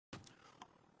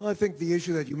Well, I think the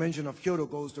issue that you mentioned of Kyoto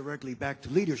goes directly back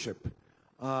to leadership.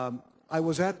 I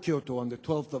was at Kyoto on the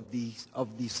 12th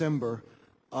of December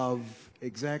of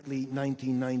exactly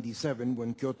 1997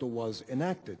 when Kyoto was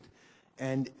enacted.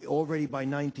 And already by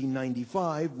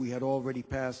 1995, we had already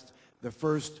passed the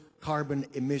first carbon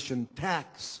emission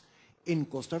tax in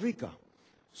Costa Rica.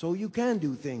 So you can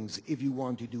do things if you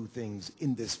want to do things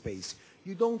in this space.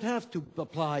 You don't have to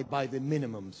apply by the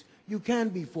minimums. You can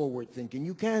be forward-thinking.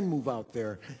 You can move out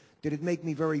there. Did it make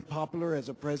me very popular as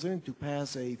a president to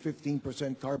pass a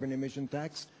 15% carbon emission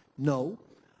tax? No.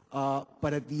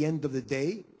 But at the end of the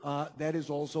day, that is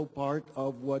also part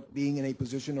of what being in a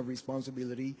position of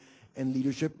responsibility and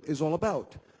leadership is all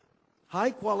about.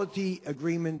 High-quality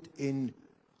agreement in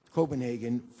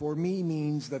Copenhagen, for me,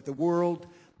 means that the world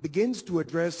begins to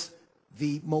address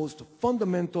the most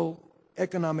fundamental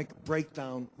economic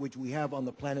breakdown which we have on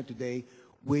the planet today,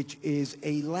 which is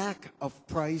a lack of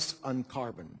price on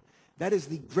carbon. That is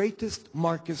the greatest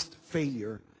market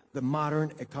failure the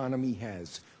modern economy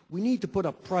has. We need to put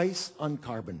a price on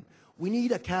carbon. We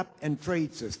need a cap and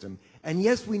trade system. And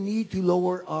yes, we need to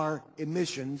lower our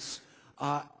emissions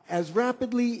as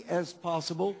rapidly as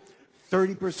possible.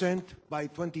 30% by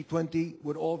 2020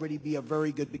 would already be a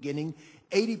very good beginning.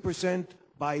 80%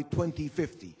 by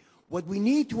 2050. What we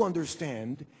need to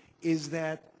understand is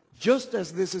that just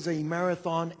as this is a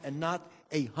marathon and not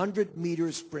a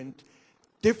 100-meter sprint,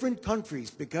 different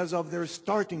countries, because of their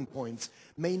starting points,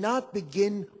 may not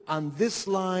begin on this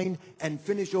line and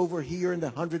finish over here in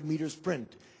the 100-meter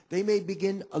sprint. They may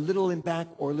begin a little in back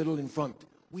or a little in front.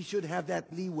 We should have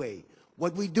that leeway.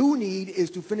 What we do need is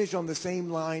to finish on the same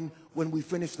line when we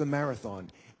finish the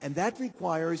marathon. And that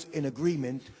requires an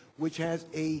agreement which has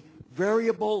a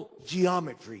variable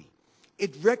geometry.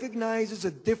 It recognizes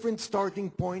the different starting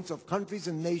points of countries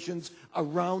and nations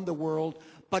around the world,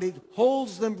 but it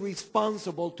holds them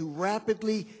responsible to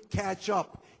rapidly catch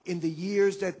up in the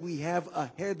years that we have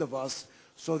ahead of us,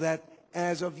 so that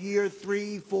as of year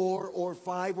 3, 4, or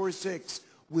 5, or 6,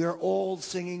 we are all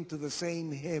singing to the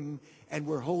same hymn and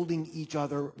we're holding each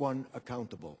other one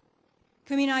accountable.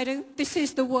 Kuminaidu, this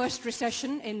is the worst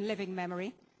recession in living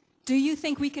memory. Do you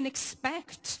think we can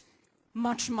expect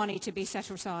much money to be set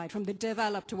aside from the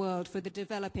developed world for the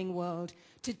developing world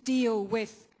to deal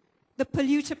with the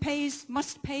polluter pays,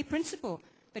 must pay principle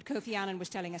that Kofi Annan was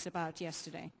telling us about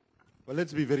yesterday? Well,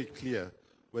 let's be very clear.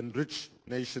 When rich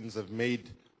nations have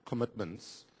made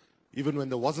commitments, even when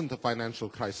there wasn't a financial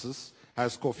crisis,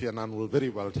 as Kofi Annan will very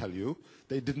well tell you,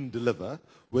 they didn't deliver,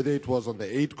 whether it was on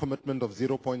the aid commitment of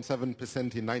 0.7% in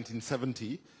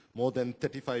 1970, more than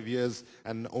 35 years,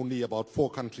 and only about 4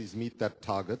 countries meet that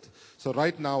target. So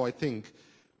right now, I think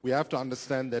we have to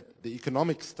understand that the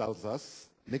economics tells us,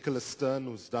 Nicholas Stern,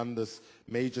 who's done this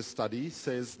major study,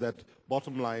 says that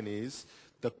bottom line is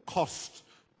the cost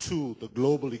to the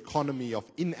global economy of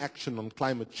inaction on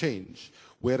climate change,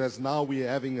 whereas now we are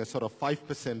having a sort of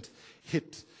 5%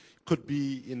 hit, could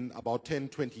be in about 10,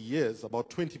 20 years, about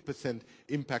 20%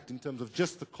 impact in terms of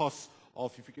just the cost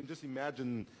of, if you can just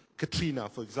imagine Katrina,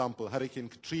 for example, Hurricane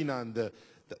Katrina, and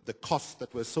the costs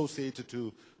that were associated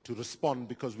to respond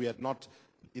because we had not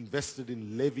invested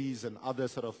in levees and other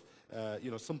sort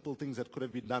of simple things that could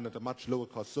have been done at a much lower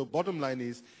cost. So bottom line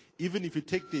is, even if you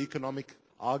take the economic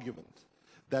argument,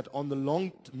 that on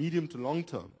the medium to long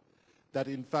term, that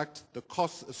in fact the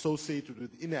costs associated with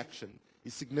inaction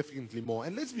is significantly more.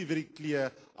 And let's be very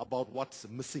clear about what's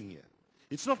missing here.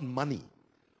 It's not money.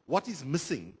 What is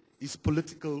missing is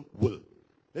political will.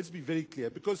 Let's be very clear,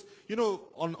 because,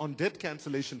 on debt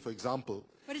cancellation, for example.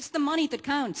 But it's the money that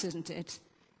counts, isn't it?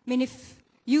 I mean, if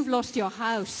you've lost your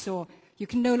house or you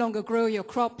can no longer grow your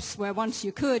crops where once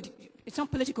you could, it's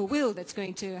not political will that's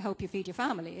going to help you feed your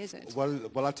family, is it? Well,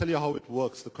 I'll tell you how it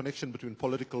works, the connection between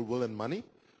political will and money.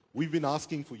 We've been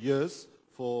asking for years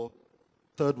for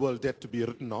third world debt to be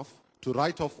written off. To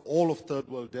write off all of third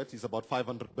world debt is about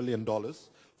 $500 billion.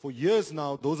 For years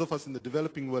now, those of us in the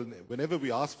developing world, whenever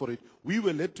we asked for it, we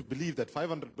were led to believe that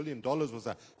 $500 billion was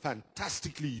a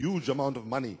fantastically huge amount of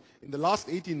money. In the last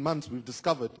 18 months, we've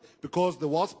discovered, because there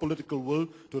was political will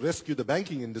to rescue the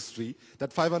banking industry,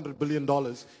 that $500 billion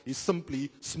is simply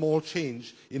small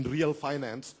change in real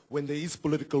finance when there is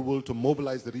political will to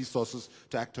mobilize the resources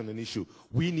to act on an issue.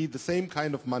 We need the same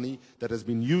kind of money that has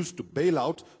been used to bail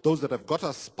out those that have got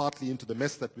us partly into the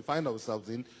mess that we find ourselves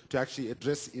in, to actually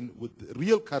address with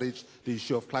real courage the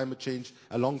issue of climate change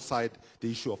alongside the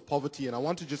issue of poverty. And I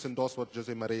want to just endorse what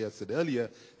Jose Maria said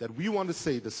earlier, that we want to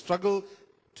say the struggle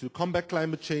to combat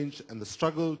climate change and the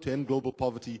struggle to end global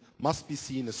poverty must be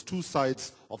seen as two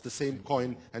sides of the same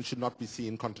coin and should not be seen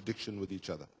in contradiction with each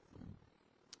other.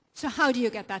 So how do you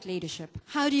get that leadership?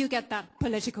 How do you get that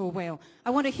political will?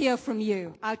 I want to hear from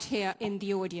you out here in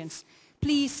the audience.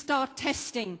 Please start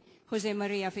testing Jose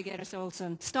Maria Figueres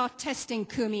Olson. Start testing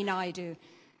Kumi Naidu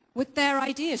with their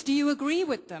ideas. Do you agree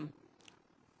with them?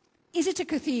 Is it a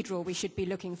cathedral we should be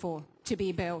looking for to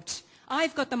be built?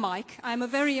 I've got the mic. I'm a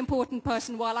very important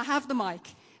person while I have the mic.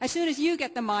 As soon as you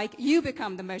get the mic, you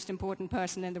become the most important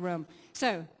person in the room.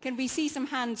 So, can we see some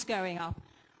hands going up?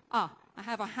 I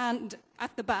have a hand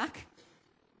at the back.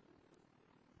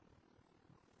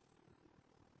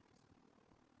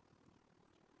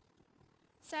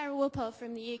 Sarah Walpole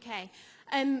from the UK.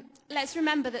 Let's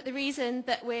remember that the reason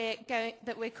that we're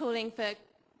calling for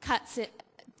cuts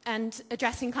and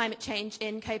addressing climate change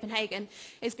in Copenhagen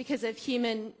is because of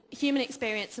human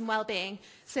experience and well-being.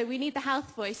 So we need the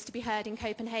health voice to be heard in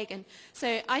Copenhagen.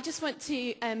 So I just want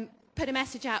to put a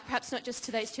message out, perhaps not just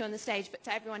to those two on the stage, but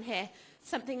to everyone here,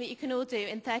 something that you can all do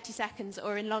in 30 seconds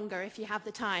or in longer if you have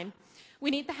the time. We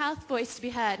need the health voice to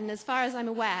be heard, and as far as I'm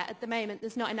aware, at the moment,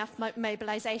 there's not enough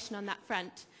mobilisation on that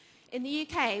front. In the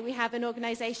UK, we have an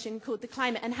organisation called the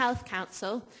Climate and Health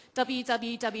Council,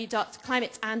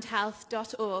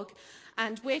 www.climateandhealth.org,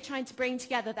 and we're trying to bring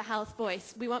together the health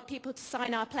voice. We want people to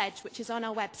sign our pledge, which is on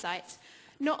our website.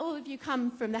 Not all of you come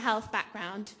from the health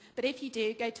background, but if you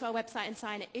do, go to our website and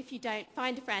sign it. If you don't,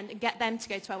 find a friend and get them to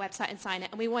go to our website and sign it.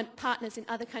 And we want partners in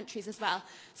other countries as well.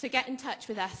 So get in touch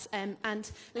with us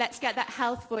and let's get that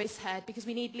health voice heard, because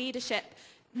we need leadership,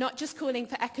 not just calling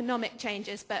for economic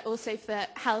changes, but also for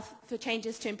health, for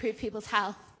changes to improve people's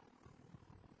health.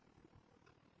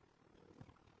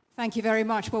 Thank you very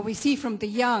much. Well, we see from the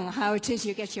young how it is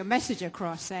you get your message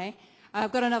across, eh?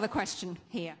 I've got another question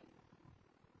here.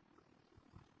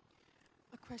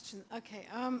 Question. Okay,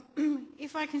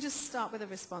 if I can just start with a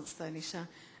response though, Nisha,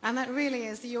 and that really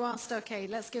is that you asked, okay,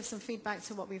 let's give some feedback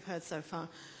to what we've heard so far.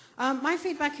 My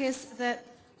feedback is that,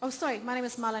 my name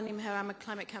is Mala Nimher, I'm a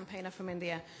climate campaigner from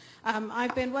India.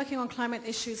 I've been working on climate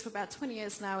issues for about 20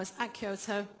 years now at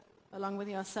Kyoto, along with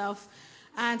yourself,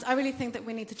 and I really think that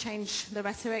we need to change the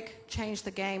rhetoric, change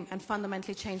the game, and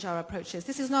fundamentally change our approaches.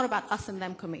 This is not about us and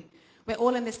them, Kumi. We're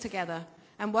all in this together.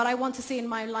 And what I want to see in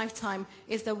my lifetime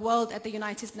is the world at the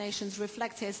United Nations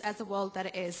reflected as the world that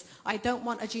it is. I don't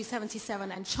want a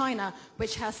G77 and China,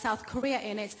 which has South Korea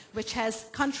in it, which has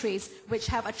countries which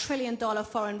have $1 trillion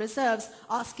foreign reserves,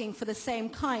 asking for the same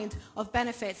kind of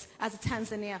benefits as a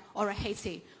Tanzania or a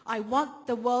Haiti. I want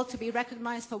the world to be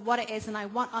recognized for what it is, and I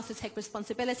want us to take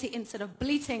responsibility instead of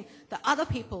bleating that other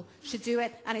people should do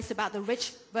it, and it's about the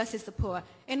rich versus the poor.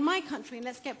 In my country, and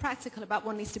let's get practical about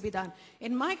what needs to be done.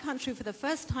 In my country, for the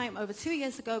first time, over 2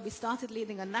 years ago, we started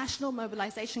leading a national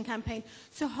mobilization campaign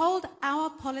to hold our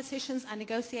politicians and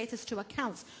negotiators to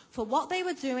account for what they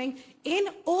were doing in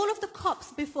all of the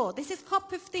COPs before. This is COP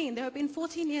 15. There have been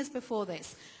 14 years before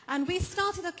this. And we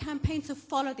started a campaign to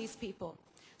follow these people,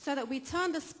 so that we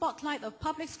turn the spotlight of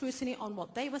public scrutiny on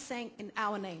what they were saying in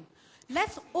our name.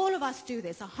 Let's all of us do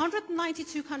this.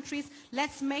 192 countries,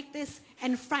 let's make this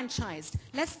enfranchised.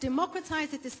 Let's democratize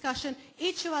the discussion.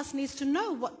 Each of us needs to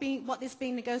know what is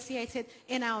being negotiated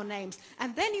in our names.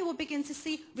 And then you will begin to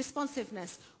see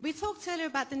responsiveness. We talked earlier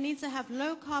about the need to have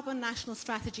low carbon national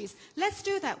strategies. Let's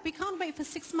do that. We can't wait for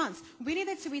 6 months. We need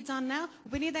it to be done now.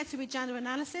 We need there to be gender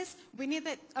analysis. We need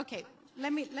that, okay,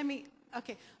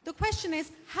 okay, the question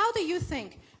is, how do you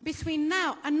think between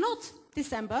now and not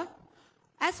December,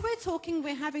 as we're talking,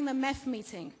 we're having the MEF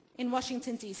meeting in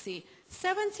Washington, D.C.,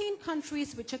 17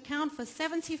 countries which account for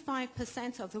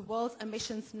 75% of the world's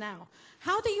emissions now.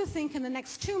 How do you think in the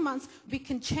next 2 months we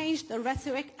can change the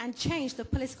rhetoric and change the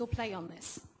political play on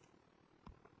this?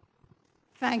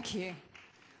 Thank you.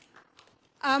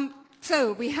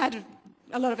 So we had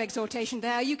a lot of exhortation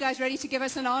there. Are you guys ready to give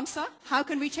us an answer? How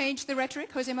can we change the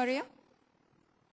rhetoric, Jose Maria?